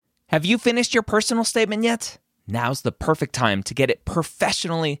Have you finished your personal statement yet? Now's the perfect time to get it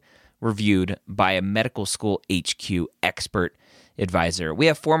professionally reviewed by a medical school HQ expert advisor. We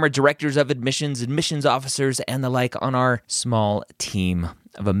have former directors of admissions, admissions officers, and the like on our small team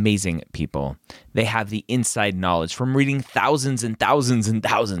of amazing people. They have the inside knowledge from reading thousands and thousands and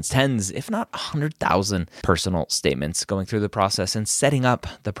thousands, tens, if not 100,000 personal statements, going through the process and setting up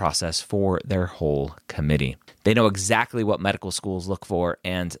the process for their whole committee. They know exactly what medical schools look for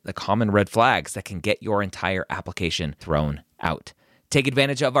and the common red flags that can get your entire application thrown out. Take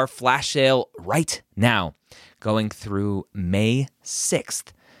advantage of our flash sale right now, going through May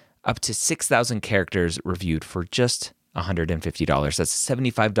 6th, up to 6,000 characters reviewed for just $150. That's a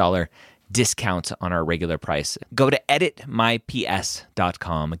 $75 discount on our regular price. Go to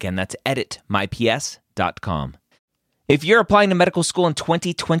editmyps.com. Again, that's editmyps.com. If you're applying to medical school in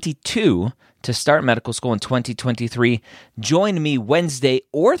 2022 to start medical school in 2023, join me Wednesday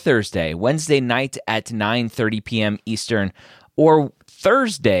or Thursday, Wednesday night at 9:30 p.m. Eastern, or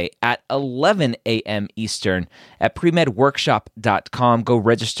Thursday at 11 a.m. Eastern at premedworkshop.com. Go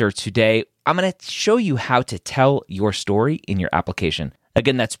register today. I'm going to show you how to tell your story in your application.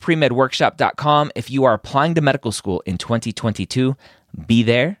 Again, that's premedworkshop.com. If you are applying to medical school in 2022, be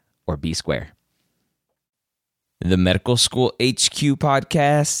there or be square. The Medical School HQ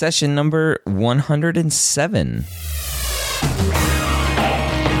podcast, session number 107.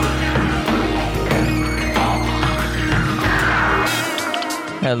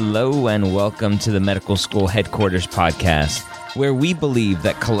 Hello and welcome to the Medical School Headquarters podcast, where we believe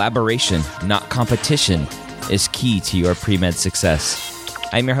that collaboration, not competition, is key to your pre-med success.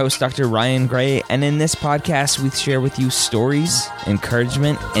 I'm your host, Dr. Ryan Gray, and in this podcast, we share with you stories,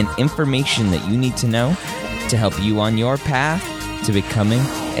 encouragement, and information that you need to know to help you on your path to becoming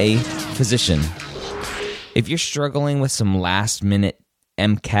a physician. If you're struggling with some last-minute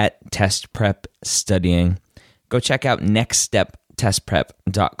MCAT test prep studying, go check out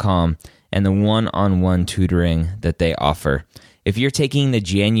nextsteptestprep.com and the one-on-one tutoring that they offer. If you're taking the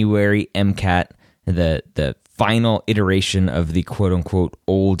January MCAT, the final iteration of the quote-unquote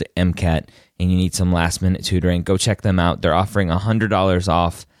old MCAT, and you need some last-minute tutoring, go check them out. They're offering $100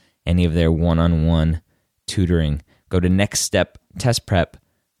 off any of their one-on-one tutoring. Go to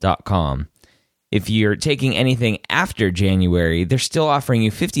nextsteptestprep.com. If you're taking anything after January, they're still offering you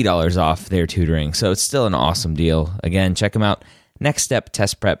 $50 off their tutoring, so it's still an awesome deal. Again, check them out,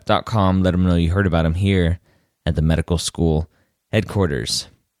 nextsteptestprep.com. Let them know you heard about them here at the Medical School Headquarters.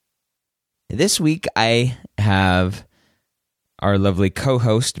 This week, I have our lovely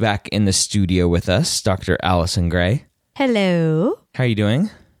co-host back in the studio with us, Dr. Allison Gray. Hello. How are you doing?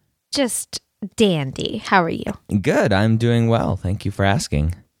 Just dandy. How are you? Good. I'm doing well. Thank you for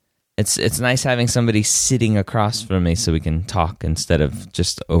asking. It's nice having somebody sitting across from me so we can talk instead of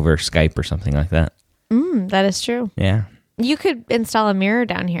just over Skype or something like that. That is true. Yeah. You could install a mirror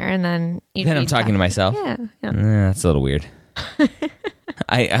down here and then I'm talking to myself? Yeah. That's a little weird.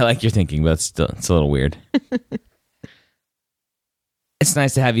 I like your thinking, but it's a little weird. It's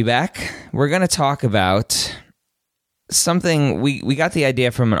nice to have you back. We're going to talk about something. We got the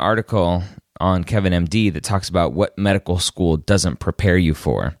idea from an article on Kevin MD that talks about what medical school doesn't prepare you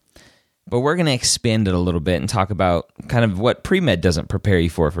for. But we're going to expand it a little bit and talk about kind of what pre-med doesn't prepare you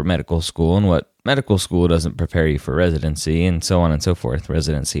for medical school and what medical school doesn't prepare you for residency and so on and so forth,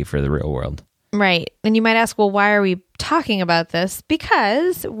 residency for the real world. Right. And you might ask, well, why are we talking about this?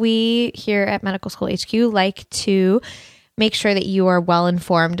 Because we here at Medical School HQ like to make sure that you are well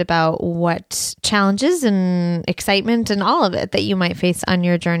informed about what challenges and excitement and all of it that you might face on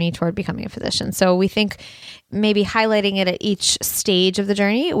your journey toward becoming a physician. So we think maybe highlighting it at each stage of the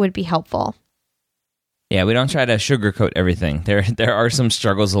journey would be helpful. Yeah, we don't try to sugarcoat everything. There are some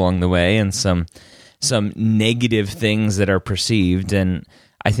struggles along the way and some negative things that are perceived, and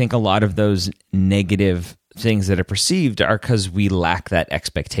I think a lot of those negative things that are perceived are because we lack that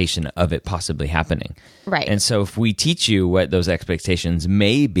expectation of it possibly happening. Right. And so if we teach you what those expectations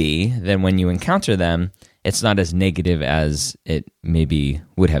may be, then when you encounter them, it's not as negative as it maybe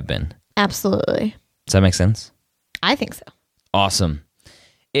would have been. Absolutely. Does that make sense? I think so. Awesome.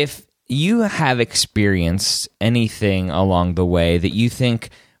 If you have experienced anything along the way that you think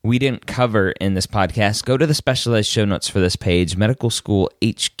we didn't cover in this podcast, go to the specialized show notes for this page,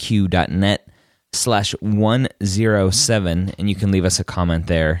 medicalschoolhq.net/107, and you can leave us a comment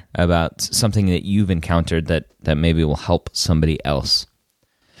there about something that you've encountered that maybe will help somebody else.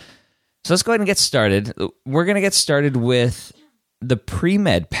 So let's go ahead and get started. We're going to get started with the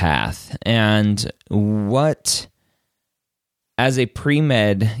pre-med path and what, as a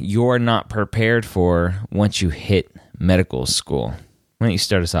pre-med, you're not prepared for once you hit medical school. Why don't you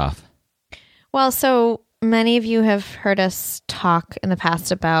start us off? Well, so many of you have heard us talk in the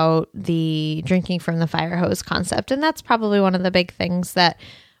past about the drinking from the fire hose concept, and that's probably one of the big things that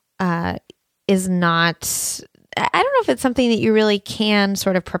is not, I don't know if it's something that you really can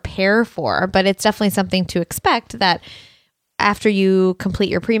sort of prepare for, but it's definitely something to expect that after you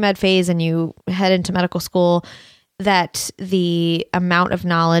complete your pre-med phase and you head into medical school, that the amount of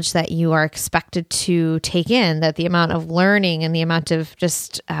knowledge that you are expected to take in, that the amount of learning and the amount of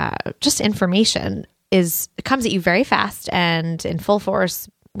just information comes at you very fast and in full force,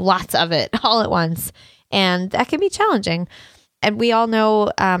 lots of it all at once. And that can be challenging. And we all know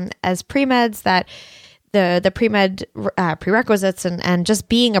as pre-meds that the pre-med prerequisites and just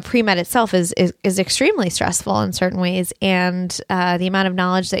being a pre-med itself is extremely stressful in certain ways. And the amount of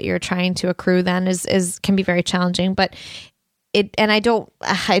knowledge that you're trying to accrue then can be very challenging. But I don't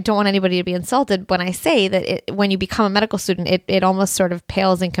want anybody to be insulted when I say that when you become a medical student, it almost sort of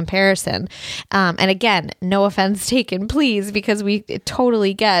pales in comparison. And again, no offense taken, please, because we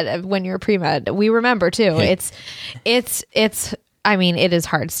totally get when you're a pre-med. We remember too. Hey. It's I mean, it is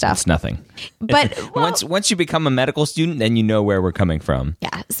hard stuff. It's nothing. But once you become a medical student, then you know where we're coming from.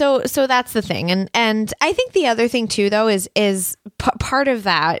 Yeah. So that's the thing. And I think the other thing too, though, is part of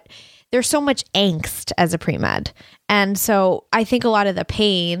that. There's so much angst as a pre-med. And so I think a lot of the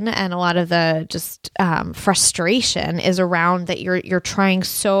pain and a lot of the just frustration is around that you're trying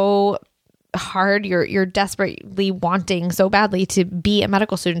so hard, you're desperately wanting so badly to be a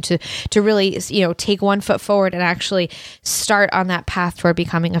medical student, to really, take one foot forward and actually start on that path toward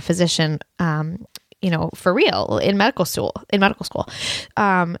becoming a physician, for real in medical school.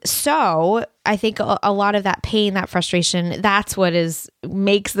 So I think a lot of that pain, that frustration, that's what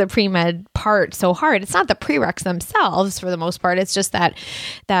makes the pre-med part so hard. It's not the prereqs themselves for the most part. It's just that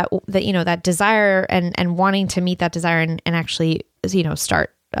desire and wanting to meet that desire and actually,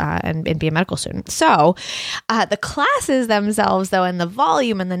 start and be a medical student. So the classes themselves, though, and the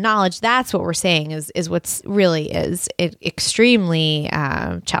volume and the knowledge, that's what we're saying is what's really is extremely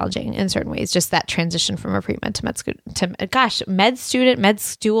challenging in certain ways. Just that transition from a pre-med to med student, med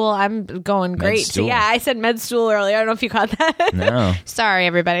stool. I'm going great. Yeah, I said med stool earlier. I don't know if you caught that. No. Sorry,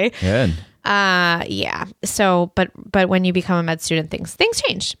 everybody. Good. Yeah. So, but when you become a med student, things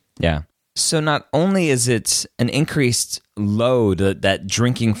change. Yeah. So not only is it an increased load, that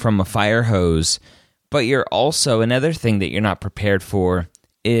drinking from a fire hose, but you're also, another thing that you're not prepared for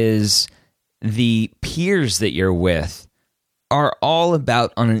is the peers that you're with are all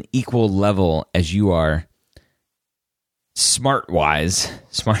about on an equal level as you are. Smart-wise.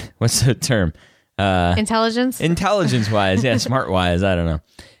 What's the term? Intelligence? Intelligence-wise, yeah, smart-wise, I don't know.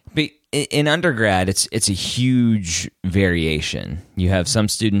 But in undergrad, it's a huge variation. You have some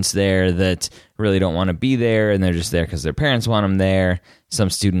students there that really don't want to be there, and they're just there because their parents want them there. Some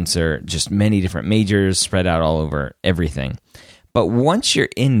students are just many different majors spread out all over everything. But once you're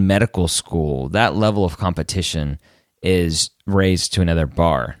in medical school, that level of competition is raised to another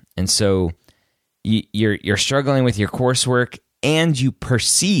bar. And so you're struggling with your coursework, and you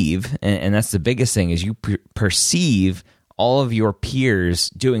perceive, and that's the biggest thing, is you perceive all of your peers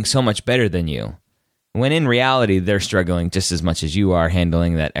doing so much better than you, when in reality, they're struggling just as much as you are,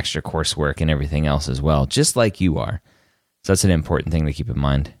 handling that extra coursework and everything else as well, just like you are. So that's an important thing to keep in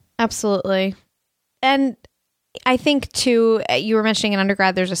mind. Absolutely. And I think, too, you were mentioning in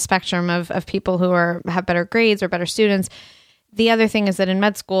undergrad, there's a spectrum of people who have better grades or better students. The other thing is that in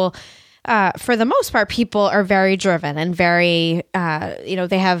med school, for the most part, people are very driven and very,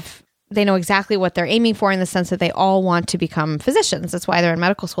 they know exactly what they're aiming for, in the sense that they all want to become physicians. That's why they're in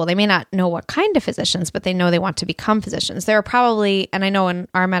medical school. They may not know what kind of physicians, but they know they want to become physicians. There are probably, and I know in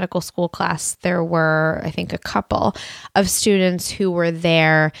our medical school class, there were, I think, a couple of students who were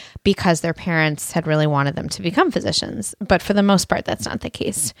there because their parents had really wanted them to become physicians. But for the most part, that's not the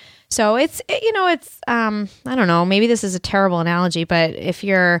case. So I don't know, maybe this is a terrible analogy, but if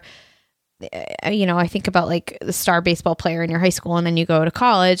you're, I think about like the star baseball player in your high school, and then you go to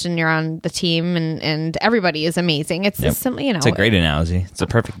college and you're on the team and everybody is amazing. It's Yep. It's a great analogy. It's a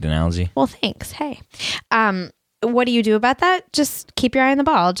perfect analogy. Well, thanks. Hey, what do you do about that? Just keep your eye on the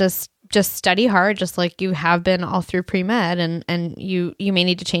ball. Just study hard, just like you have been all through pre-med, and you may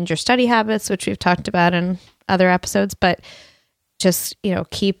need to change your study habits, which we've talked about in other episodes, but just,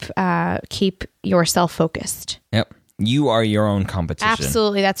 keep yourself focused. Yep. You are your own competition.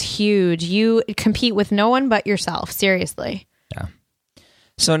 Absolutely. That's huge. You compete with no one but yourself. Seriously. Yeah.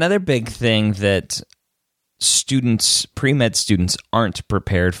 So another big thing that pre-med students aren't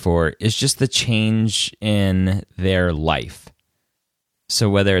prepared for is just the change in their life. So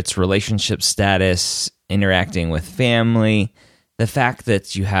whether it's relationship status, interacting with family, the fact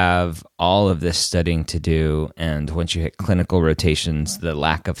that you have all of this studying to do, and once you hit clinical rotations, the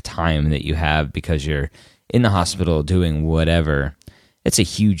lack of time that you have because you're in the hospital doing whatever, it's a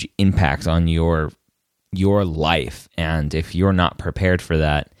huge impact on your life. And if you're not prepared for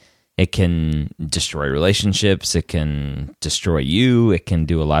that, it can destroy relationships, it can destroy you, it can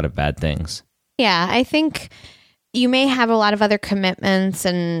do a lot of bad things. Yeah, I think you may have a lot of other commitments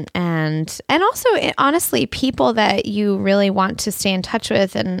and also, honestly, people that you really want to stay in touch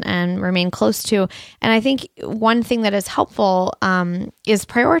with and remain close to. And I think one thing that is helpful is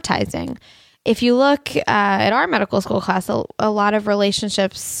prioritizing. If you look at our medical school class, a lot of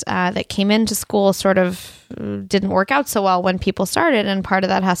relationships that came into school sort of didn't work out so well when people started. And part of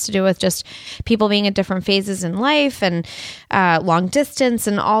that has to do with just people being at different phases in life and long distance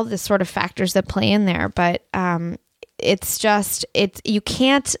and all the sort of factors that play in there. But you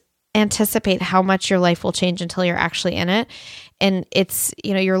can't anticipate how much your life will change until you're actually in it. And it's,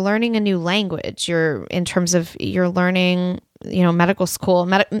 you're learning a new language. You're learning, medical school,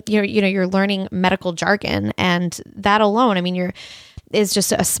 you're learning medical jargon, and that alone, is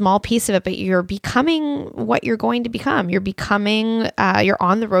just a small piece of it, but you're becoming what you're going to become. You're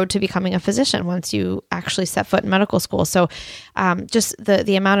on the road to becoming a physician once you actually set foot in medical school. So just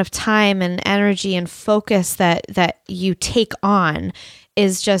the amount of time and energy and focus that you take on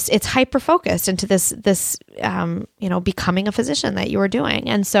is it's hyper-focused into this becoming a physician that you are doing.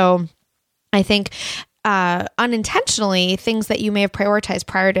 And so I think unintentionally, things that you may have prioritized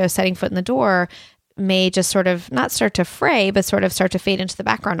prior to setting foot in the door may just sort of not start to fray, but sort of start to fade into the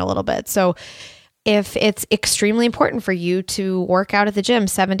background a little bit. So if it's extremely important for you to work out at the gym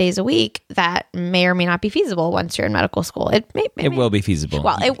 7 days a week, that may or may not be feasible once you're in medical school. It will be feasible.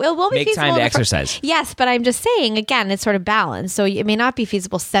 Well, it will be feasible. Make time to exercise. Yes, but I'm just saying, again, it's sort of balanced. So it may not be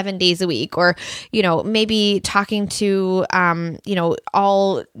feasible 7 days a week, or, maybe talking to,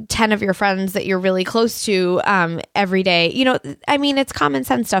 all 10 of your friends that you're really close to every day. It's common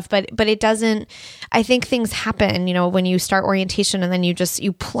sense stuff, but it doesn't, I think things happen, when you start orientation and then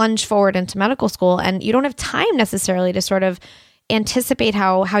you plunge forward into medical school, and you don't have time necessarily to sort of anticipate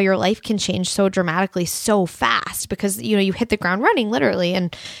how your life can change so dramatically so fast, because you hit the ground running literally,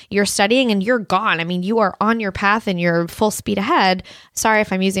 and you're studying and you're gone. You are on your path and you're full speed ahead. Sorry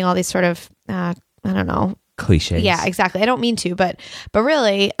if I'm using all these sort of I don't know, cliches. Yeah, exactly. I don't mean to, but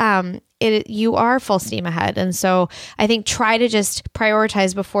really you are full steam ahead. And so I think try to just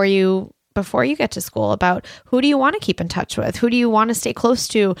prioritize before you get to school about who do you want to keep in touch with? Who do you want to stay close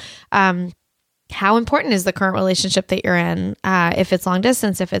to? How important is the current relationship that you're in? If it's long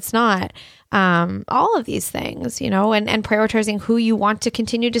distance, if it's not, all of these things, and prioritizing who you want to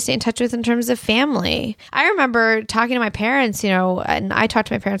continue to stay in touch with in terms of family. I remember talking to my parents, and I talked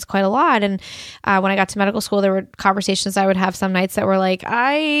to my parents quite a lot. And when I got to medical school, there were conversations I would have some nights that were like,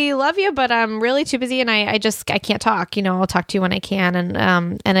 I love you, but I'm really too busy and I can't talk, I'll talk to you when I can.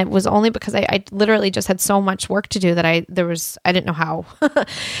 And it was only because I literally just had so much work to do that I didn't know how.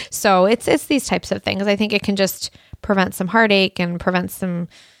 So it's these types of things. I think it can just prevent some heartache and prevent some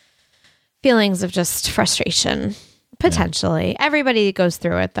feelings of just frustration, potentially. Yeah. Everybody goes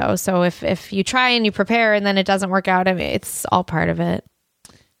through it, though. So if you try and you prepare and then it doesn't work out, it's all part of it.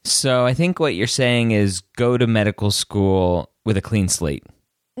 So I think what you're saying is go to medical school with a clean slate.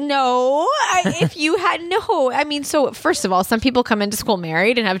 No, so first of all, some people come into school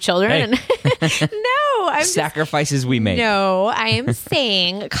married and have children. Hey. And sacrifices we make. No, I am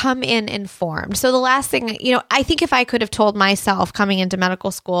saying come in informed. So the last thing, I think if I could have told myself coming into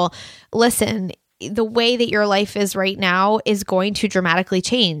medical school, listen, the way that your life is right now is going to dramatically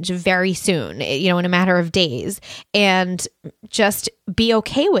change very soon, in a matter of days, and just be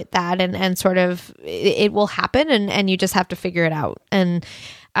okay with that. And sort of, it will happen and you just have to figure it out. And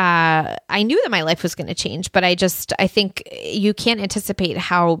I knew that my life was going to change, but I think you can't anticipate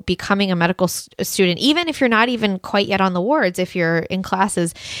how becoming a medical student, even if you're not even quite yet on the wards, if you're in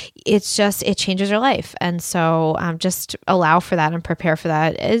classes, it changes your life. And so just allow for that and prepare for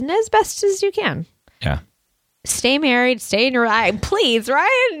that as best as you can. Yeah. Stay married, stay in your life, please, Ryan.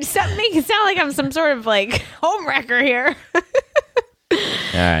 Make it sound like I'm some sort of like homewrecker here. All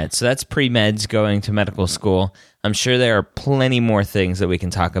right. So that's pre-meds going to medical school. I'm sure there are plenty more things that we can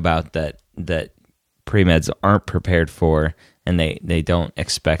talk about that pre-meds aren't prepared for and they don't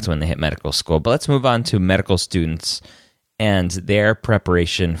expect when they hit medical school. But let's move on to medical students and their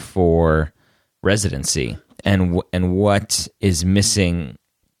preparation for residency and what is missing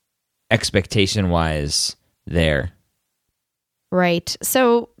expectation-wise there. Right.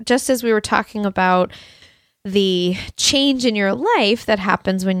 So just as we were talking about the change in your life that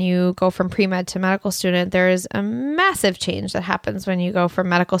happens when you go from pre-med to medical student, there is a massive change that happens when you go from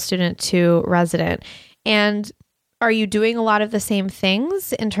medical student to resident. And are you doing a lot of the same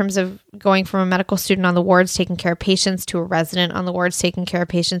things in terms of going from a medical student on the wards taking care of patients to a resident on the wards taking care of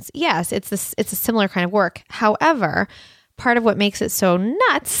patients? Yes, it's a similar kind of work. However, part of what makes it so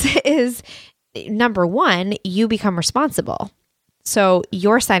nuts is, number one, you become responsible. So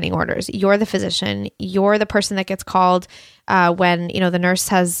you're signing orders, you're the physician, you're the person that gets called when, the nurse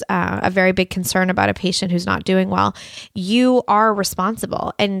has a very big concern about a patient who's not doing well. You are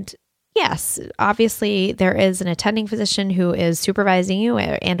responsible. And yes, obviously there is an attending physician who is supervising you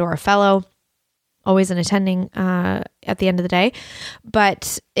and or a fellow, always an attending at the end of the day.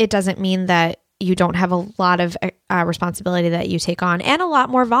 But it doesn't mean that you don't have a lot of responsibility that you take on and a lot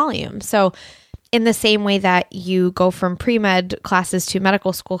more volume. So in the same way that you go from pre-med classes to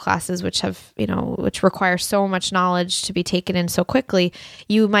medical school classes, which have, which require so much knowledge to be taken in so quickly,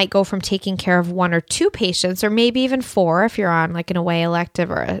 you might go from taking care of 1 or 2 patients, or maybe even 4 if you're on like an away elective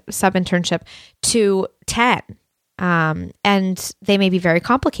or a sub-internship, to 10. And they may be very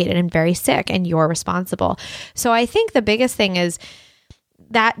complicated and very sick, and you're responsible. So I think the biggest thing is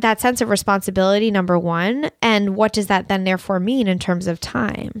that sense of responsibility, number one, and what does that then therefore mean in terms of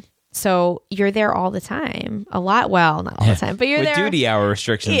time? So you're there all the time, a lot. Well, not all the time, but you're with there. With duty hour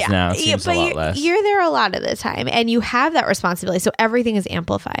restrictions now, it seems a lot less. You're there a lot of the time, and you have that responsibility. So everything is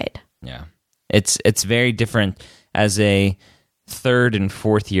amplified. Yeah, it's very different as a 3rd and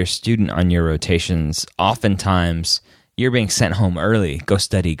 4th year student on your rotations. Oftentimes, you're being sent home early. Go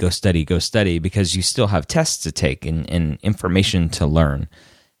study, go study, go study, because you still have tests to take and information to learn.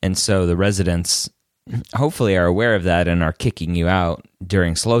 And so the residents hopefully are aware of that and are kicking you out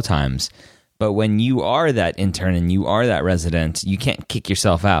during slow times. But when you are that intern and you are that resident, you can't kick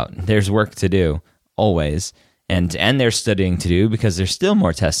yourself out. There's work to do always. And there's studying to do because there's still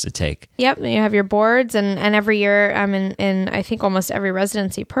more tests to take. Yep. You have your boards, and every year in I think almost every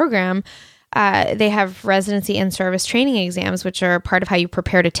residency program, they have residency and service training exams, which are part of how you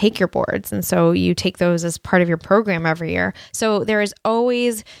prepare to take your boards. And so you take those as part of your program every year. So there is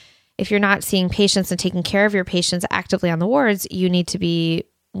always, if you're not seeing patients and taking care of your patients actively on the wards, you need to be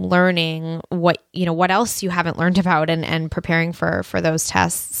learning what else you haven't learned about and preparing for those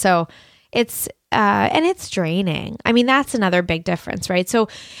tests. So it's and it's draining. I mean, that's another big difference, right? So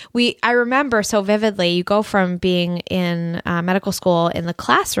I remember so vividly, you go from being in medical school in the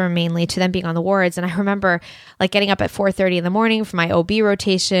classroom mainly to then being on the wards. And I remember like getting up at 4:30 in the morning for my OB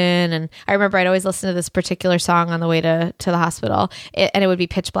rotation. And I remember I'd always listen to this particular song on the way to the hospital, and it would be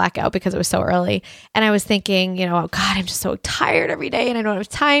pitch black out because it was so early. And I was thinking, oh God, I'm just so tired every day, and I don't have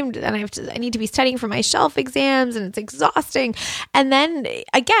time, and I need to be studying for my shelf exams, and it's exhausting. And then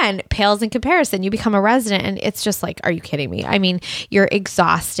again, pales in comparison. You become a resident and it's just like, are you kidding me? I mean, you're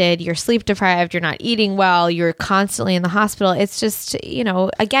exhausted, you're sleep deprived, you're not eating well, you're constantly in the hospital. It's just,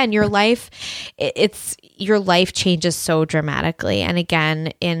 again, your life changes so dramatically. And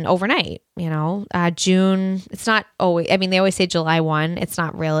again, in overnight, June, it's not always, I mean, they always say July 1. It's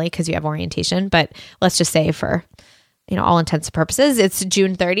not really because you have orientation, but let's just say for, all intents and purposes, it's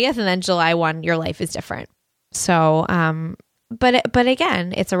June 30th, and then July 1, your life is different. So, but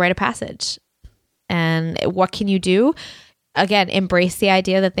again, it's a rite of passage. And what can you do? Again, embrace the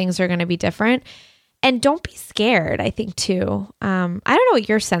idea that things are going to be different. And don't be scared, I think, too. I don't know what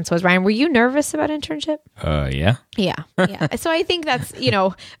your sense was, Ryan. Were you nervous about internship? Yeah. Yeah. So I think that's,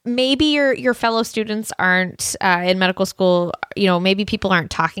 maybe your fellow students aren't in medical school, maybe people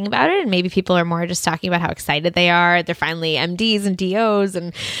aren't talking about it, and maybe people are more just talking about how excited they are. They're finally MDs and DOs,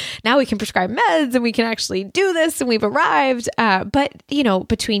 and now we can prescribe meds, and we can actually do this, and we've arrived. But,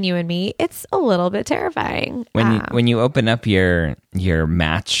 between you and me, it's a little bit terrifying. When you open up your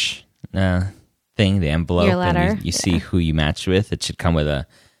match thing, the envelope, your letter, and you see who you matched with, it should come with a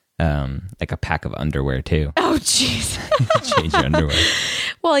like a pack of underwear too. Oh, jeez. Change your underwear.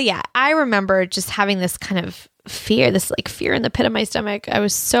 Well, yeah, I remember just having this kind of fear, this like fear in the pit of my stomach. I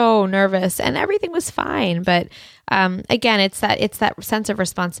was so nervous, and everything was fine. But again, it's that sense of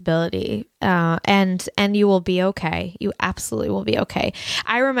responsibility, and you will be okay. You absolutely will be okay.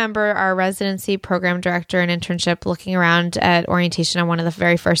 I remember our residency program director and internship looking around at orientation on one of the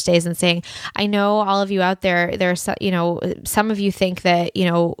very first days and saying, "I know all of you out there. There's some of you think that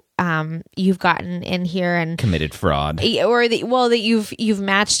you've gotten in here and committed fraud, or that you've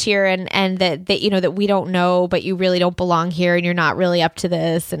matched here and that that we don't know, but you really don't belong here and you're not really up to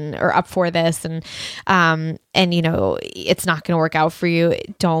this or up for this and it's not going to work out for you.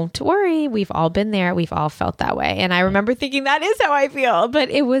 Don't worry, we've all been there, we've all felt that way, and I remember thinking that is how I feel,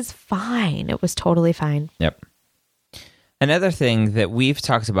 but it was fine. It was totally fine. Yep. Another thing that we've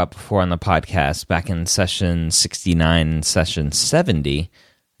talked about before on the podcast, back in session 69 and session 70.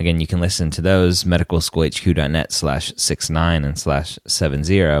 Again, you can listen to those, medicalschoolhq.net/69 and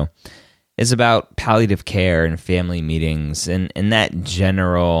 /70, is about palliative care and family meetings and that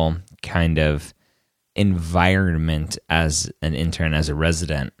general kind of environment as an intern, as a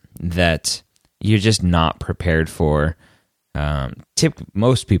resident, that you're just not prepared for.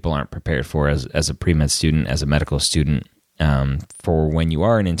 Most people aren't prepared for as a pre-med student, as a medical student, for when you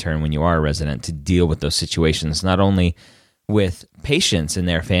are an intern, when you are a resident, to deal with those situations, not only with patients and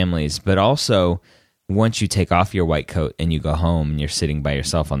their families, but also once you take off your white coat and you go home and you're sitting by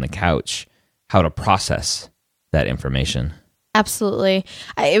yourself on the couch, how to process that information. Absolutely.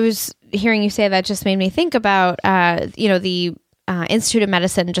 It was hearing you say that just made me think about, the Institute of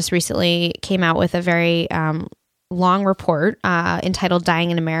Medicine just recently came out with a very long report entitled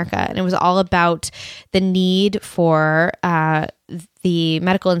Dying in America. And it was all about the need for the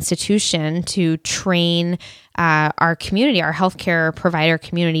medical institution to train our community, our healthcare provider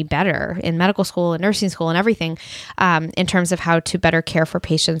community better in medical school and nursing school and everything, in terms of how to better care for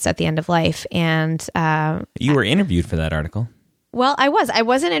patients at the end of life. And you were interviewed for that article. Well, I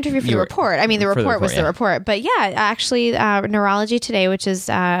wasn't interviewed for the report. I mean, the report was the report. But yeah, actually, Neurology Today, which is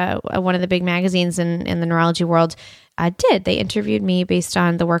one of the big magazines in the neurology world, They interviewed me based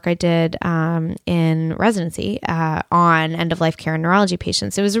on the work I did in residency on end-of-life care and neurology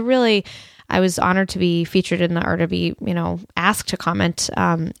patients. It was I was honored to be featured in the article, to be, asked to comment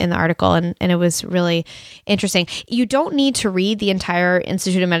in the article. And it was really interesting. You don't need to read the entire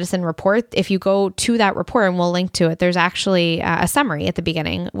Institute of Medicine report. If you go to that report, and we'll link to it, there's actually a summary at the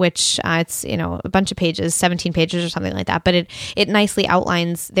beginning, which it's, a bunch of pages, 17 pages or something like that. But it nicely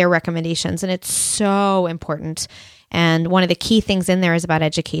outlines their recommendations. And it's so important. And one of the key things in there is about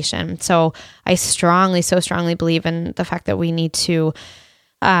education. So I so strongly believe in the fact that we need to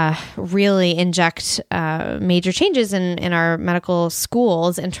really inject major changes in our medical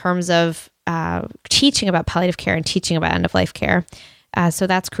schools in terms of teaching about palliative care and teaching about end-of-life care. So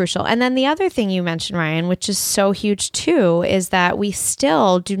that's crucial. And then the other thing you mentioned, Ryan, which is so huge too, is that we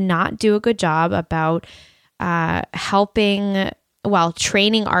still do not do a good job about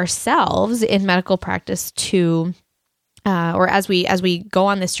training ourselves in medical practice to or as we go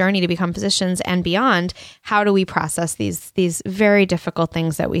on this journey to become physicians and beyond, how do we process these very difficult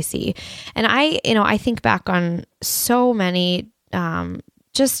things that we see? And I think back on so many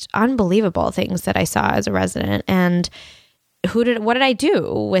just unbelievable things that I saw as a resident, and what did I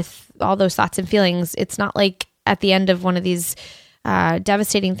do with all those thoughts and feelings? It's not like at the end of one of these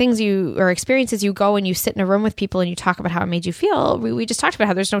devastating things or experiences, you go and you sit in a room with people and you talk about how it made you feel. We just talked about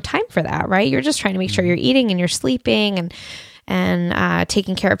how there's no time for that, right? You're just trying to make sure you're eating and you're sleeping and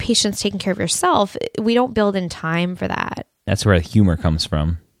taking care of patients, taking care of yourself. We don't build in time for that. That's where humor comes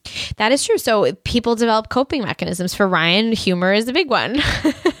from. That is true. So people develop coping mechanisms. For Ryan, humor is a big one.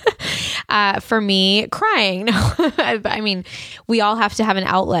 For me, crying. No, I mean, we all have to have an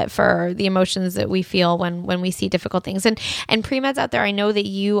outlet for the emotions that we feel when we see difficult things. And pre-meds out there, I know that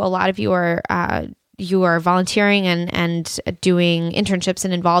a lot of you are volunteering and doing internships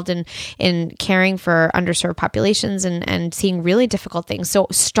and involved in caring for underserved populations and seeing really difficult things. So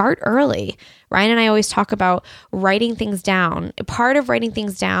start early. Ryan and I always talk about writing things down. Part of writing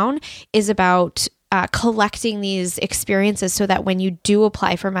things down is about collecting these experiences so that when you do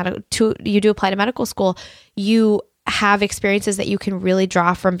apply to medical school, you have experiences that you can really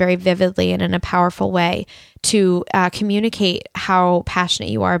draw from very vividly and in a powerful way to communicate how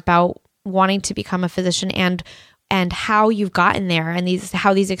passionate you are about wanting to become a physician and how you've gotten there and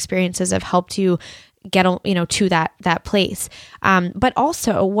how these experiences have helped you get to that place. But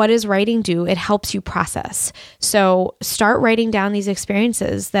also, what does writing do? It helps you process. So start writing down these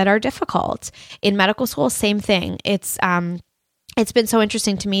experiences that are difficult. In medical school, same thing. It's been so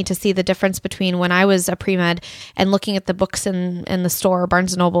interesting to me to see the difference between when I was a pre-med and looking at the books in the store,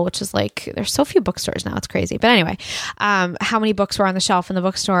 Barnes & Noble, which is like, there's so few bookstores now, it's crazy. But anyway, how many books were on the shelf in the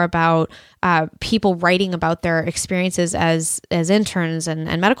bookstore about people writing about their experiences as interns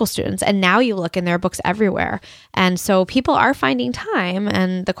and medical students. And now you look and there are books everywhere. And so people are finding time.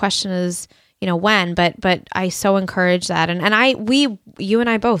 And the question is, when, but I so encourage that. You and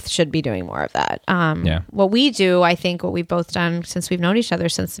I both should be doing more of that. What we do, I think what we've both done since we've known each other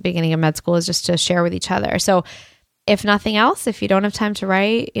since the beginning of med school is just to share with each other. So if nothing else, if you don't have time to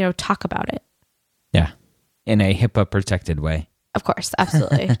write, talk about it. Yeah. In a HIPAA protected way. Of course.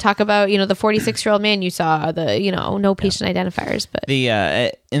 Absolutely. Talk about, the 46-year-old man you saw, no patient identifiers, but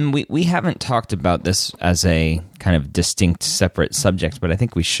and we haven't talked about this as a kind of distinct separate subject, but I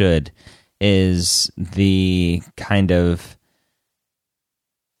think we should, is the kind of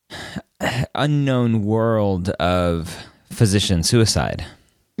unknown world of physician suicide.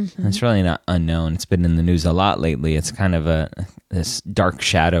 Mm-hmm. It's really not unknown. It's been in the news a lot lately. It's kind of this dark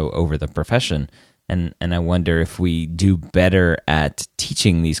shadow over the profession. And I wonder if we do better at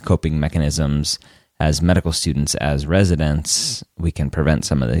teaching these coping mechanisms as medical students, as residents, we can prevent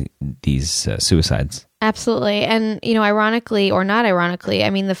some of these suicides. Absolutely. And, ironically or not ironically, I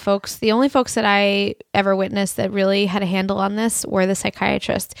mean, the only folks that I ever witnessed that really had a handle on this were the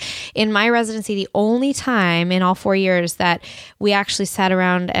psychiatrists. In my residency, the only time in all 4 years that we actually sat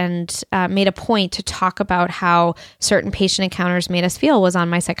around and made a point to talk about how certain patient encounters made us feel was on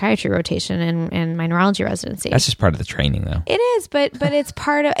my psychiatry rotation in my neurology residency. That's just part of the training, though. It is, but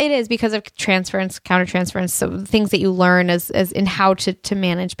it is because of transference, countertransference, so things that you learn as in how to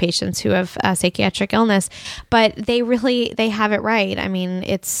manage patients who have psychiatric illness. But they have it right. I mean,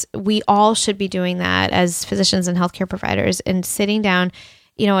 we all should be doing that as physicians and healthcare providers and sitting down.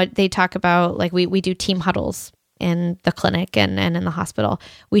 They talk about like we do team huddles in the clinic and in the hospital.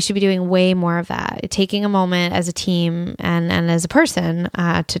 We should be doing way more of that. Taking a moment as a team and as a person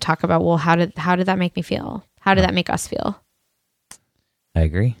to talk about, well, how did that make me feel? How did that make us feel? I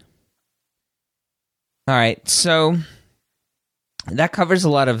agree. All right, so that covers a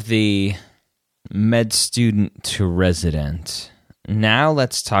lot of the med student to resident. Now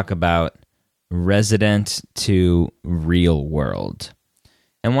let's talk about resident to real world.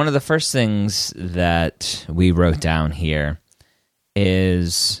 And one of the first things that we wrote down here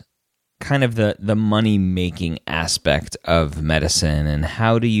is kind of the money-making aspect of medicine, and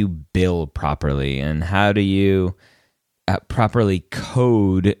how do you bill properly, and how do you properly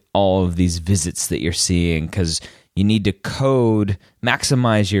code all of these visits that you're seeing, because you need to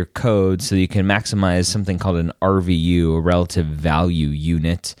maximize your code so you can maximize something called an RVU, a relative value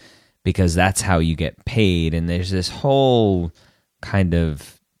unit, because that's how you get paid. And there's this whole kind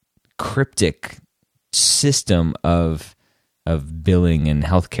of cryptic system of billing and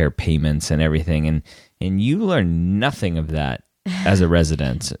healthcare payments and everything. And you learn nothing of that as a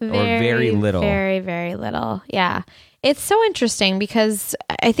resident, or very little. Very, very little. Yeah. It's so interesting because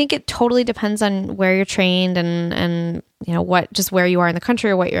I think it totally depends on where you're trained and where you are in the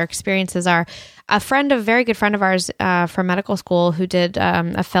country or what your experiences are. A very good friend of ours from medical school who did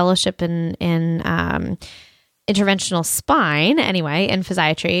a fellowship in interventional spine, in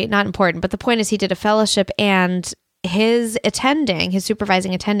physiatry, not important, but the point is he did a fellowship, and his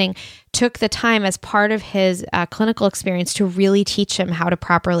supervising attending took the time as part of his clinical experience to really teach him how to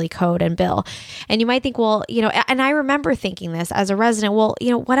properly code and bill. And you might think, well, and I remember thinking this as a resident, well,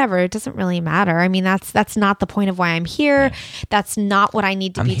 whatever, it doesn't really matter. I mean, that's not the point of why I'm here. Yeah. That's not what I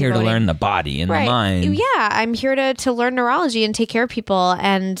need to be here devoting. To learn the body and the mind. Yeah, I'm here to learn neurology and take care of people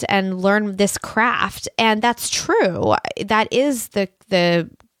and learn this craft. And that's true. That is the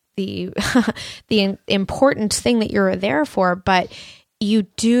important thing that you're there for, but you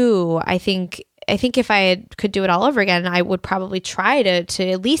do, I think if I could do it all over again, I would probably try to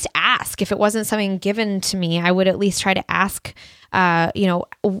at least ask. If it wasn't something given to me, I would at least try to ask,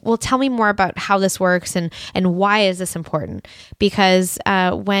 well, tell me more about how this works and why is this important? Because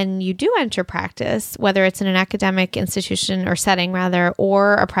when you do enter practice, whether it's in an academic institution or setting rather,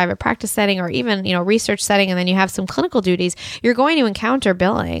 or a private practice setting, or even, research setting, and then you have some clinical duties, you're going to encounter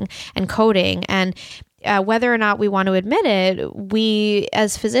billing and coding. And whether or not we want to admit it, we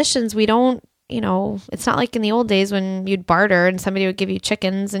as physicians, we don't, it's not like in the old days when you'd barter and somebody would give you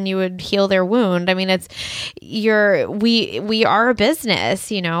chickens and you would heal their wound. I mean, we are a business,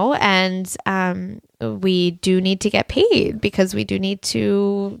 and we do need to get paid because we do need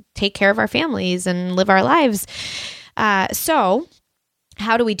to take care of our families and live our lives. So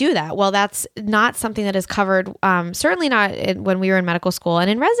how do we do that? Well, that's not something that is covered, certainly not when we were in medical school.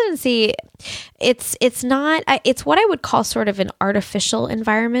 And in residency, it's what I would call sort of an artificial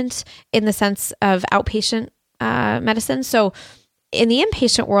environment in the sense of outpatient medicine. So in the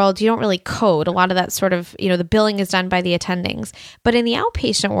inpatient world, you don't really code. A lot of that sort of, the billing is done by the attendings. But in the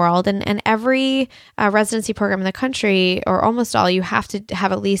outpatient world, and every residency program in the country, or almost all, you have to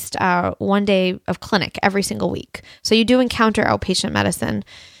have at least 1 day of clinic every single week. So you do encounter outpatient medicine.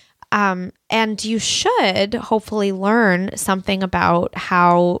 And you should hopefully learn something about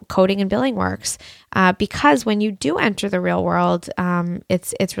how coding and billing works, because when you do enter the real world,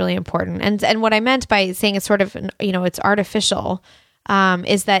 it's really important. And what I meant by saying it's sort of, it's artificial,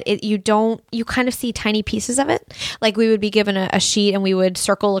 is that you kind of see tiny pieces of it. Like we would be given a sheet and we would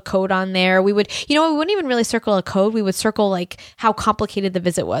circle a code on there. We wouldn't even really circle a code. We would circle like how complicated the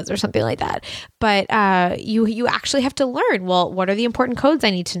visit was or something like that. But you actually have to learn, well, what are the important codes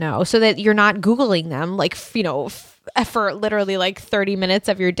I need to know, so that you're not Googling them like, for literally like 30 minutes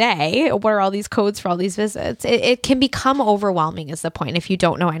of your day. What are all these codes for all these visits? It can become overwhelming is the point if you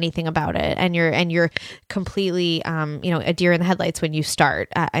don't know anything about it, and you're completely, a deer in the headlights when you start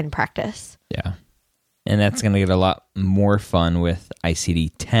in practice. Yeah. And that's going to get a lot more fun with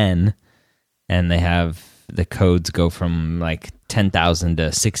ICD-10, and they have the codes go from like 10,000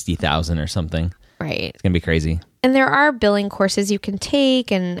 to 60,000 or something. Right. It's going to be crazy. And there are billing courses you can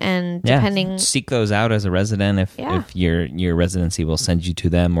take, and depending... seek those out as a resident if your residency will send you to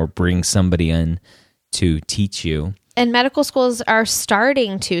them or bring somebody in to teach you. And medical schools are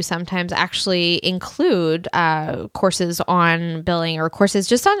starting to sometimes actually include courses on billing or courses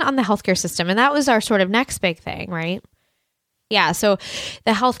just on the healthcare system. And that was our sort of next big thing, right? Yeah, so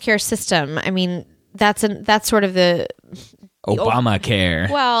the healthcare system, I mean, that's sort of the...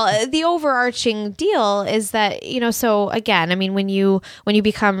 Obamacare. Well, the overarching deal is that, so again, I mean, when you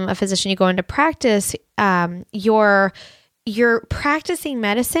become a physician, you go into practice, you're practicing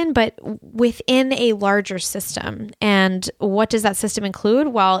medicine, but within a larger system. And what does that system include?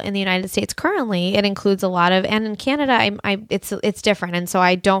 Well, in the United States currently, it includes a lot of, and in Canada, it's different. And so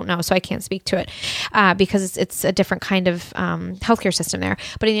I don't know, so I can't speak to it because it's a different kind of healthcare system there.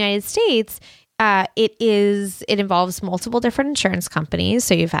 But in the United States, it involves multiple different insurance companies.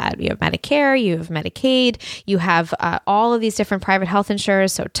 So you have Medicare, you have Medicaid, you have all of these different private health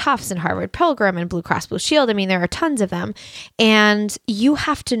insurers. So Tufts and Harvard Pilgrim and Blue Cross Blue Shield. I mean, there are tons of them. And you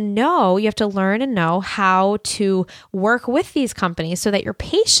have to learn and know how to work with these companies so that your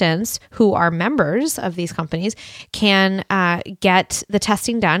patients who are members of these companies can get the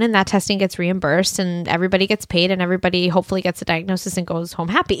testing done, and that testing gets reimbursed and everybody gets paid and everybody hopefully gets a diagnosis and goes home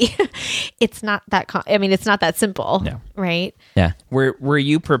happy. It's not that simple, right? Yeah. Were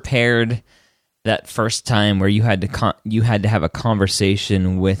you prepared that first time where you had to have a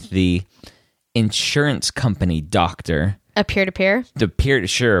conversation with the insurance company doctor? A peer-to-peer? A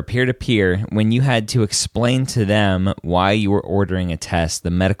peer-to-peer, when you had to explain to them why you were ordering a test, the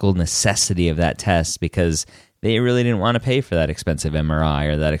medical necessity of that test, because they really didn't want to pay for that expensive MRI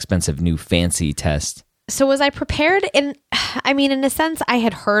or that expensive new fancy test. So was I prepared? In a sense, I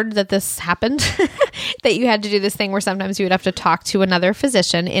had heard that this happened, that you had to do this thing where sometimes you would have to talk to another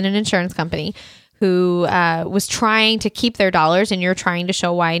physician in an insurance company who was trying to keep their dollars, and you're trying to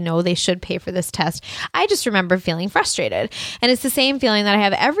show why no, they should pay for this test. I just remember feeling frustrated. And it's the same feeling that I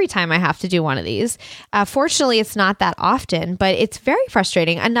have every time I have to do one of these. Fortunately, it's not that often, but it's very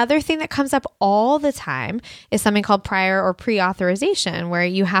frustrating. Another thing that comes up all the time is something called prior or pre-authorization, where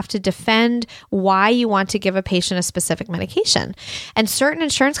you have to defend why you want to give a patient a specific medication. And certain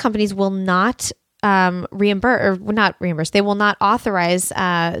insurance companies will not reimburse. They will not authorize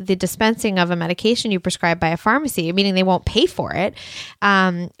the dispensing of a medication you prescribe by a pharmacy, meaning they won't pay for it,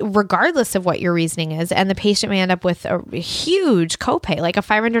 regardless of what your reasoning is. And the patient may end up with a huge copay, like a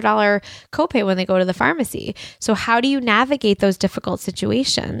 $500 copay when they go to the pharmacy. So how do you navigate those difficult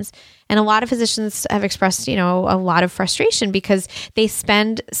situations? And a lot of physicians have expressed, a lot of frustration because they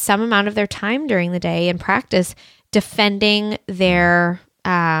spend some amount of their time during the day in practice defending their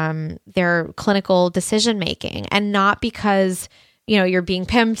clinical decision making, and not because you're being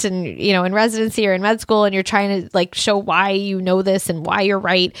pimped and in residency or in med school and you're trying to show why you know this and why you're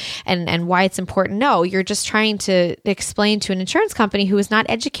right and why it's important. No, you're just trying to explain to an insurance company who is not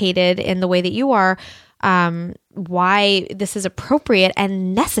educated in the way that you are why this is appropriate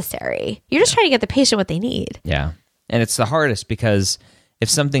and necessary. You're just trying to get the patient what they need. Yeah, and it's the hardest because if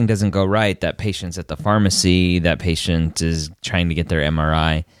something doesn't go right, that patient's at the pharmacy, that patient is trying to get their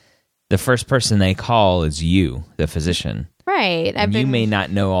MRI, the first person they call is you, the physician. Right. You may not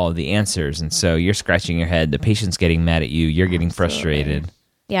know all of the answers, and so you're scratching your head. The patient's getting mad at you. You're getting frustrated.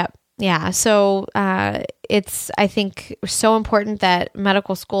 Yep. Yeah. So it's, I think, so important that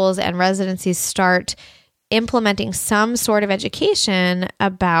medical schools and residencies start implementing some sort of education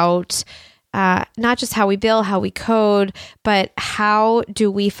about not just how we bill, how we code, but how do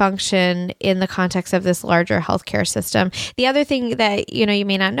we function in the context of this larger healthcare system. The other thing that, you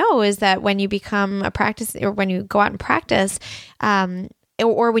may not know is that when you become a practice, or when you go out and practice,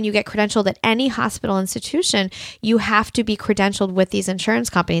 or when you get credentialed at any hospital institution, you have to be credentialed with these insurance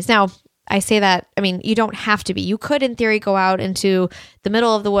companies. Now, I say that, I mean, you don't have to be. You could, in theory, go out into the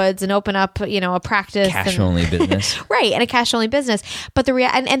middle of the woods and open up, a practice. Cash-only business. Right, and a cash-only business. But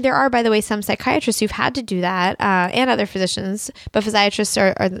and there are, by the way, some psychiatrists who've had to do that, and other physicians, but physiatrists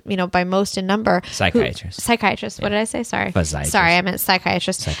are by most in number. Psychiatrists. What did I say? Sorry. Physiatrists. Sorry, I meant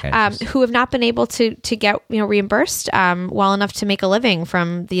psychiatrists. Who have not been able to get, reimbursed well enough to make a living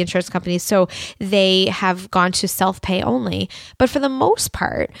from the insurance companies. So they have gone to self-pay only. But for the most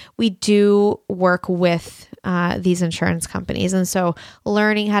part, we do work with these insurance companies. And so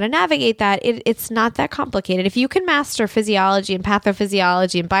learning how to navigate that, it's not that complicated. If you can master physiology and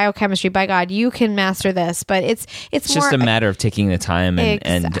pathophysiology and biochemistry, by God, you can master this. But it's more, just a matter of taking the time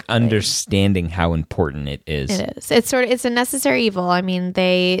and understanding how important it is. It is. It's a necessary evil. I mean,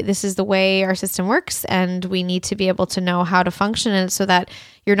 this is the way our system works, and we need to be able to know how to function in it so that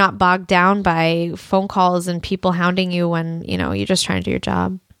you're not bogged down by phone calls and people hounding you when, you're just trying to do your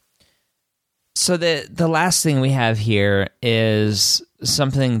job. So the last thing we have here is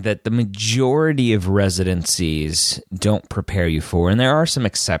something that the majority of residencies don't prepare you for, and there are some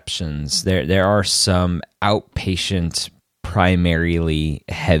exceptions. There are some outpatient, primarily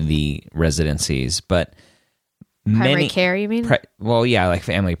heavy residencies, but primary care, you mean? Like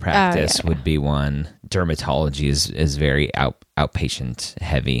family practice would be one. Dermatology is very outpatient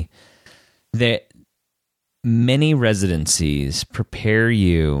heavy. Many residencies prepare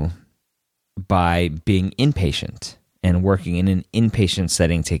you by being inpatient and working in an inpatient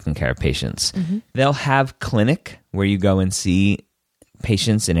setting, taking care of patients. Mm-hmm. They'll have clinic where you go and see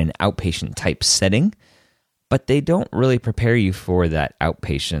patients in an outpatient type setting, but they don't really prepare you for that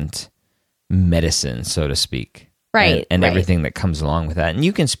outpatient medicine, so to speak. Right. And everything that comes along with that. And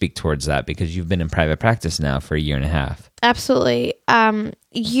you can speak towards that because you've been in private practice now for a year and a half. Absolutely.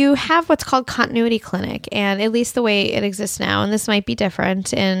 You have what's called continuity clinic, and at least the way it exists now, and this might be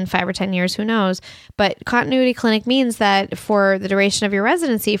different in 5 or 10 years, who knows, but continuity clinic means that for the duration of your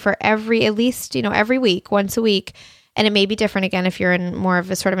residency, for at least every week, once a week, and it may be different again if you're in more of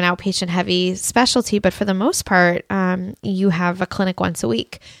a sort of an outpatient heavy specialty, but for the most part, you have a clinic once a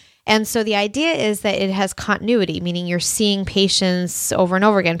week. And so the idea is that it has continuity, meaning you're seeing patients over and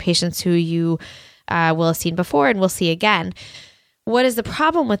over again, patients who you will have seen before and will see again. What is the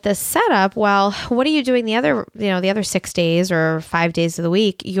problem with this setup? Well, what are you doing the other 6 days or 5 days of the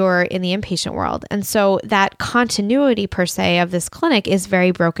week? You're in the inpatient world. And so that continuity per se of this clinic is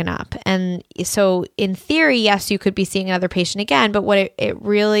very broken up. And so in theory, yes, you could be seeing another patient again, but what it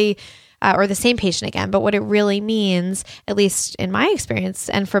really or the same patient again. But what it really means, at least in my experience,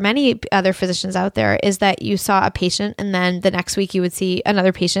 and for many other physicians out there, is that you saw a patient and then the next week you would see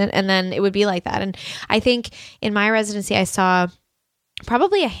another patient, and then it would be like that. And I think in my residency, I saw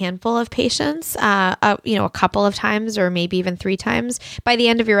probably a handful of patients, a couple of times or maybe even 3 times. By the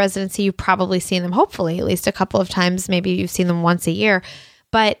end of your residency, you've probably seen them, hopefully, at least a couple of times. Maybe you've seen them once a year.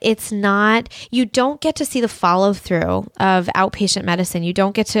 But you don't get to see the follow through of outpatient medicine. You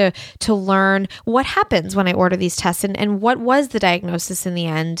don't get to learn what happens when I order these tests and what was the diagnosis in the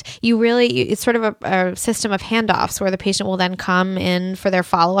end. It's sort of a system of handoffs where the patient will then come in for their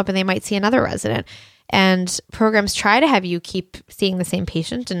follow up and they might see another resident. And programs try to have you keep seeing the same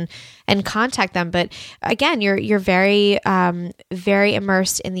patient and contact them. But again, you're very, very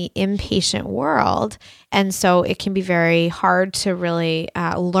immersed in the inpatient world. And so it can be very hard to really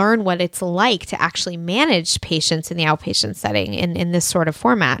learn what it's like to actually manage patients in the outpatient setting in this sort of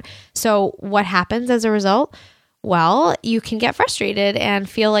format. So what happens as a result? Well, you can get frustrated and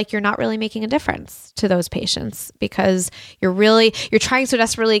feel like you're not really making a difference to those patients because you're trying so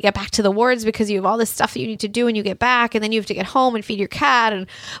desperately to get back to the wards because you have all this stuff that you need to do when you get back, and then you have to get home and feed your cat and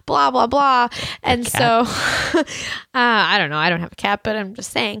blah, blah, blah. And so I don't know. I don't have a cat, but I'm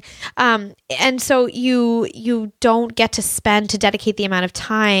just saying. And so you don't get to dedicate the amount of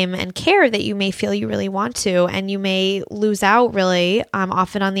time and care that you may feel you really want to, and you may lose out really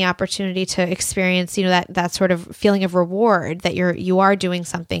often on the opportunity to experience, that sort of feeling of reward that you are doing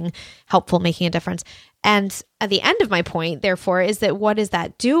something helpful, making a difference. And at the end of my point, therefore, is that what is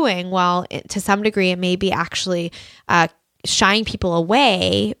that doing? Well, to some degree, it may be actually shying people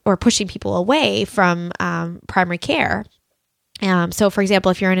away or pushing people away from primary care. So, for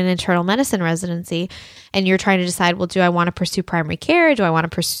example, if you're in an internal medicine residency and you're trying to decide, well, do I want to pursue primary care? Do I want to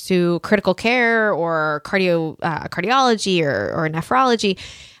pursue critical care or cardiology or nephrology?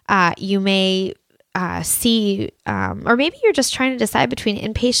 You may see, or maybe you're just trying to decide between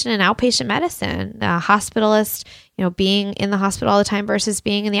inpatient and outpatient medicine, hospitalist, being in the hospital all the time versus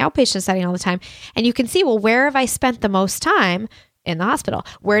being in the outpatient setting all the time. And you can see, well, where have I spent the most time? In the hospital.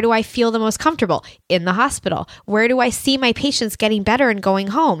 Where do I feel the most comfortable? In the hospital. Where do I see my patients getting better and going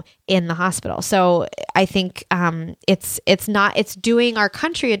home? In the hospital. So I think it's doing our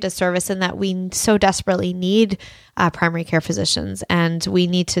country a disservice in that we so desperately need primary care physicians, and we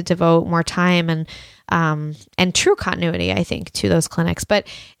need to devote more time and true continuity, I think, to those clinics. But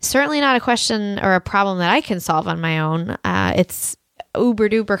certainly not a question or a problem that I can solve on my own. It's uber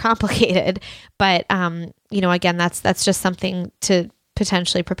duper complicated, but again, that's just something to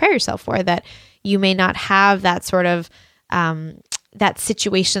potentially prepare yourself for, that you may not have that sort of that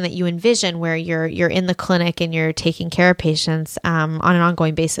situation that you envision where you're in the clinic and you're taking care of patients on an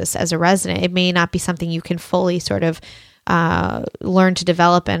ongoing basis as a resident. It may not be something you can fully sort of learn to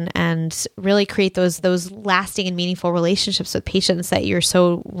develop and really create those lasting and meaningful relationships with patients that you're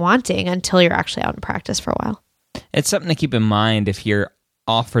so wanting until you're actually out in practice for a while. It's something to keep in mind if you're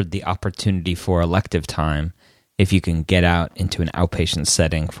offered the opportunity for elective time, if you can get out into an outpatient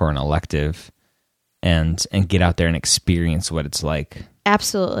setting for an elective and get out there and experience what it's like.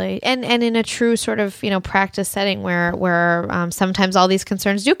 Absolutely. And in a true sort of, practice setting where sometimes all these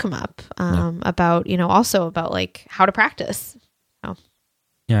concerns do come up about, also about like how to practice. So.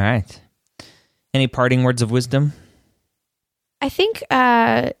 All right. Any parting words of wisdom? I think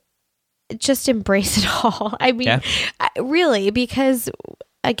just embrace it all. I mean, really, because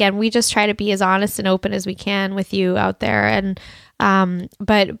again, we just try to be as honest and open as we can with you out there. And,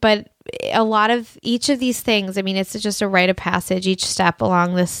 but a lot of each of these things, I mean, it's just a rite of passage, each step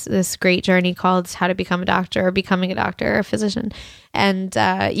along this great journey called how to become a doctor or becoming a doctor or a physician. And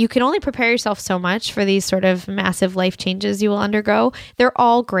you can only prepare yourself so much for these sort of massive life changes you will undergo. They're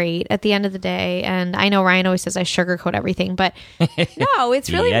all great at the end of the day. And I know Ryan always says I sugarcoat everything, but no, it's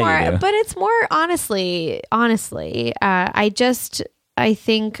really more, but it's more honestly, I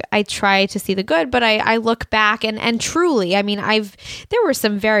think I try to see the good, but I look back and truly, I mean, there were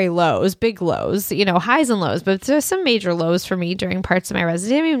some very lows, big lows, highs and lows, but there's some major lows for me during parts of my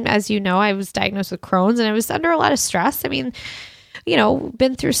residency. I mean, as you know, I was diagnosed with Crohn's and I was under a lot of stress. I mean,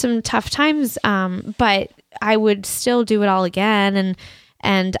 been through some tough times, but I would still do it all again.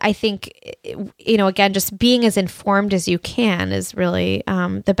 And I think, again, just being as informed as you can is really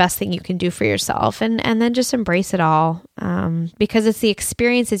the best thing you can do for yourself. And then just embrace it all because it's the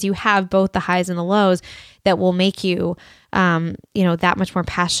experiences you have, both the highs and the lows, that will make you, that much more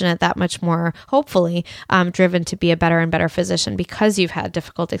passionate, that much more, hopefully, driven to be a better and better physician because you've had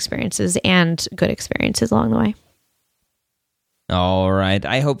difficult experiences and good experiences along the way. All right.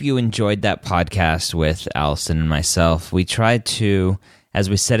 I hope you enjoyed that podcast with Allison and myself. We tried to, as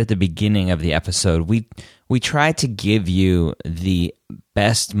we said at the beginning of the episode, we try to give you the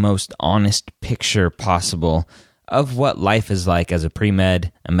best, most honest picture possible of what life is like as a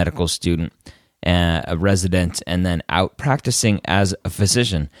pre-med, a medical student, a resident, and then out practicing as a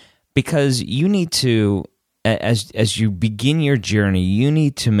physician. Because you need to, as you begin your journey, you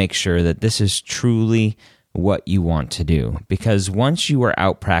need to make sure that this is truly what you want to do. Because once you are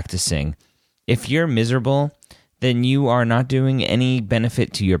out practicing, if you're miserable, then you are not doing any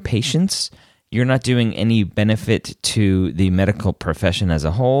benefit to your patients. You're not doing any benefit to the medical profession as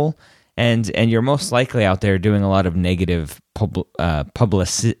a whole. And you're most likely out there doing a lot of negative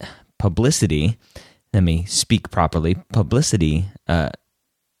publicity. Let me speak properly. Publicity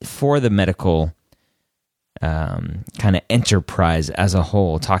for the medical kind of enterprise as a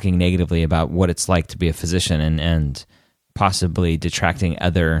whole, talking negatively about what it's like to be a physician and possibly detracting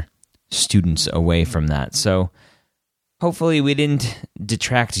other students away from that. So hopefully we didn't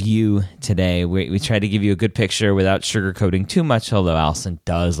detract you today. We tried to give you a good picture without sugarcoating too much, although Allison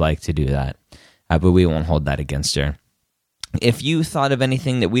does like to do that. But we won't hold that against her. If you thought of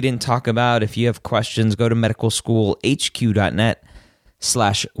anything that we didn't talk about, if you have questions, go to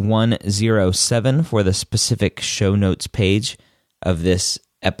medicalschoolhq.net/107 for the specific show notes page of this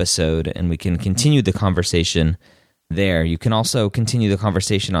episode, and we can continue the conversation there. You can also continue the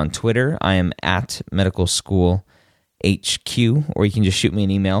conversation on Twitter. I am at medicalschoolhq, or you can just shoot me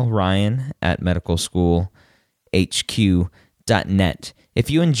an email, ryan@medicalschoolhq.net. If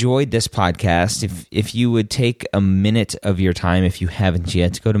you enjoyed this podcast, if you would take a minute of your time, if you haven't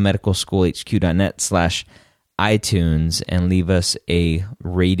yet, go to medicalschoolhq.net/iTunes and leave us a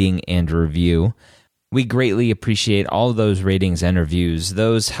rating and review. We greatly appreciate all of those ratings and reviews.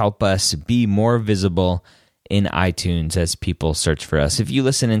 Those help us be more visible in iTunes as people search for us. If you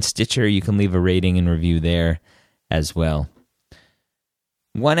listen in Stitcher, you can leave a rating and review there as well.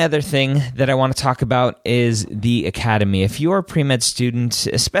 One other thing that I want to talk about is the Academy. If you're a pre-med student,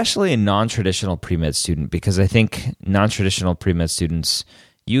 especially a non-traditional pre-med student, because I think non-traditional pre-med students,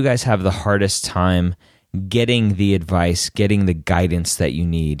 you guys have the hardest time getting the advice, getting the guidance that you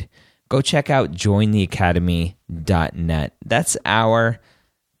need, go check out jointheacademy.net. That's our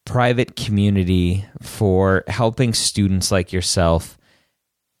private community for helping students like yourself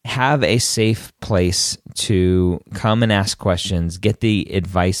have a safe place to come and ask questions, get the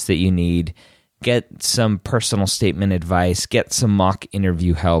advice that you need, get some personal statement advice, get some mock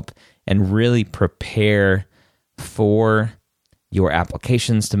interview help, and really prepare for your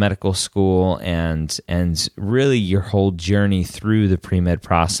applications to medical school and really your whole journey through the pre-med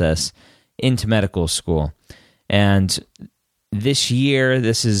process into medical school. And this year,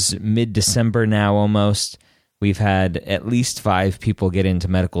 this is mid-December now almost, we've had at least 5 people get into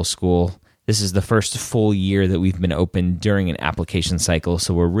medical school. This is the first full year that we've been open during an application cycle,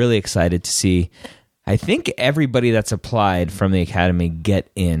 so we're really excited to see, I think, everybody that's applied from the academy get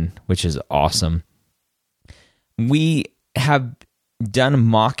in, which is awesome. We have done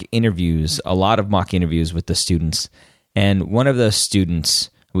mock interviews, a lot of mock interviews with the students, and one of those students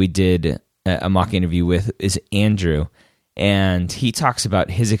we did a mock interview with is Andrew, and he talks about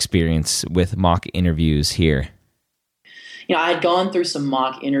his experience with mock interviews here. You know, I had gone through some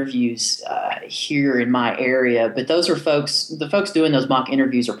mock interviews here in my area, but those are the folks doing those mock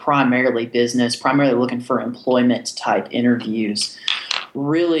interviews are primarily business, primarily looking for employment type interviews.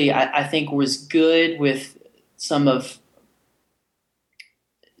 Really, I think was good with some of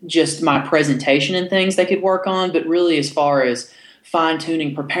just my presentation and things they could work on, but really as far as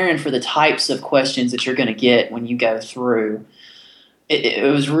fine-tuning, preparing for the types of questions that you're going to get when you go through,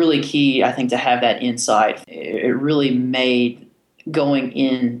 it was really key, I think, to have that insight. It really made going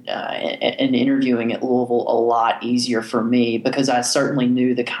in and interviewing at Louisville a lot easier for me because I certainly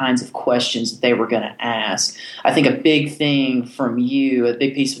knew the kinds of questions that they were going to ask. I think a big thing from you, a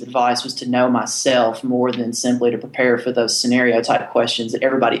big piece of advice was to know myself more than simply to prepare for those scenario type questions that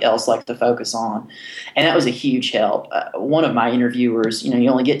everybody else liked to focus on. And that was a huge help. One of my interviewers, you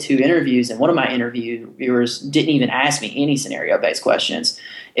only get 2 interviews, and one of my interviewers didn't even ask me any scenario-based questions.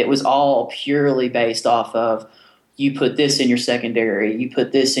 It was all purely based off of, you put this in your secondary, you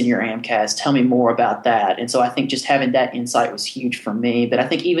put this in your AMCAS, tell me more about that. And so I think just having that insight was huge for me. But I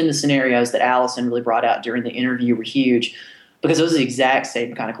think even the scenarios that Allison really brought out during the interview were huge because those are the exact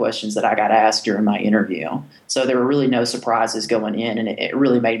same kind of questions that I got asked during my interview. So there were really no surprises going in, and it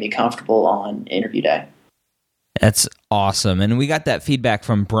really made me comfortable on interview day. That's awesome. And we got that feedback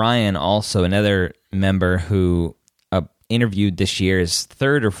from Brian also, another member who interviewed this year's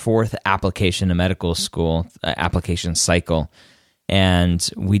 3rd or 4th application to medical school, application cycle. And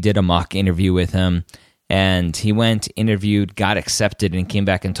we did a mock interview with him. And he went, interviewed, got accepted, and came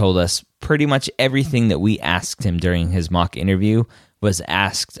back and told us pretty much everything that we asked him during his mock interview was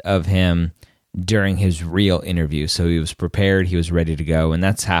asked of him during his real interview. So he was prepared, he was ready to go. And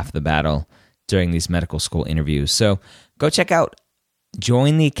that's half the battle during these medical school interviews. So go check out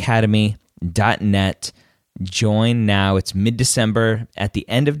jointheacademy.net. Join now. It's mid-December. At the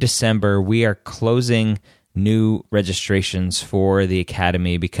end of December, we are closing new registrations for the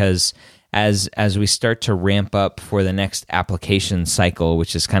Academy because as we start to ramp up for the next application cycle,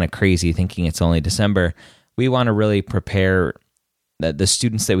 which is kind of crazy thinking it's only December, we want to really prepare the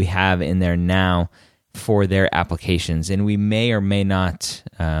students that we have in there now for their applications. And we may or may not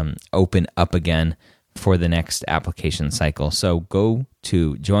open up for the next application cycle. So go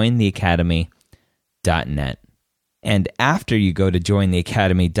to jointheacademy.net. And after you go to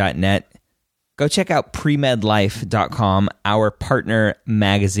jointheacademy.net, go check out premedlife.com, our partner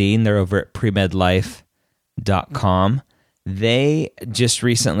magazine. They're over at premedlife.com. They just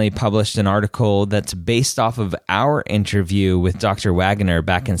recently published an article that's based off of our interview with Dr. Wagner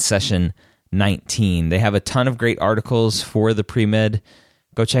back in session 19. They have a ton of great articles for the pre-med.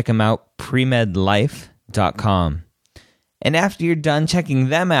 Go check them out, premedlife.com. And after you're done checking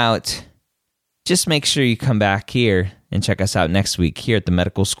them out, just make sure you come back here and check us out next week here at the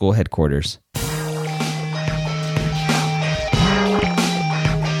medical school headquarters.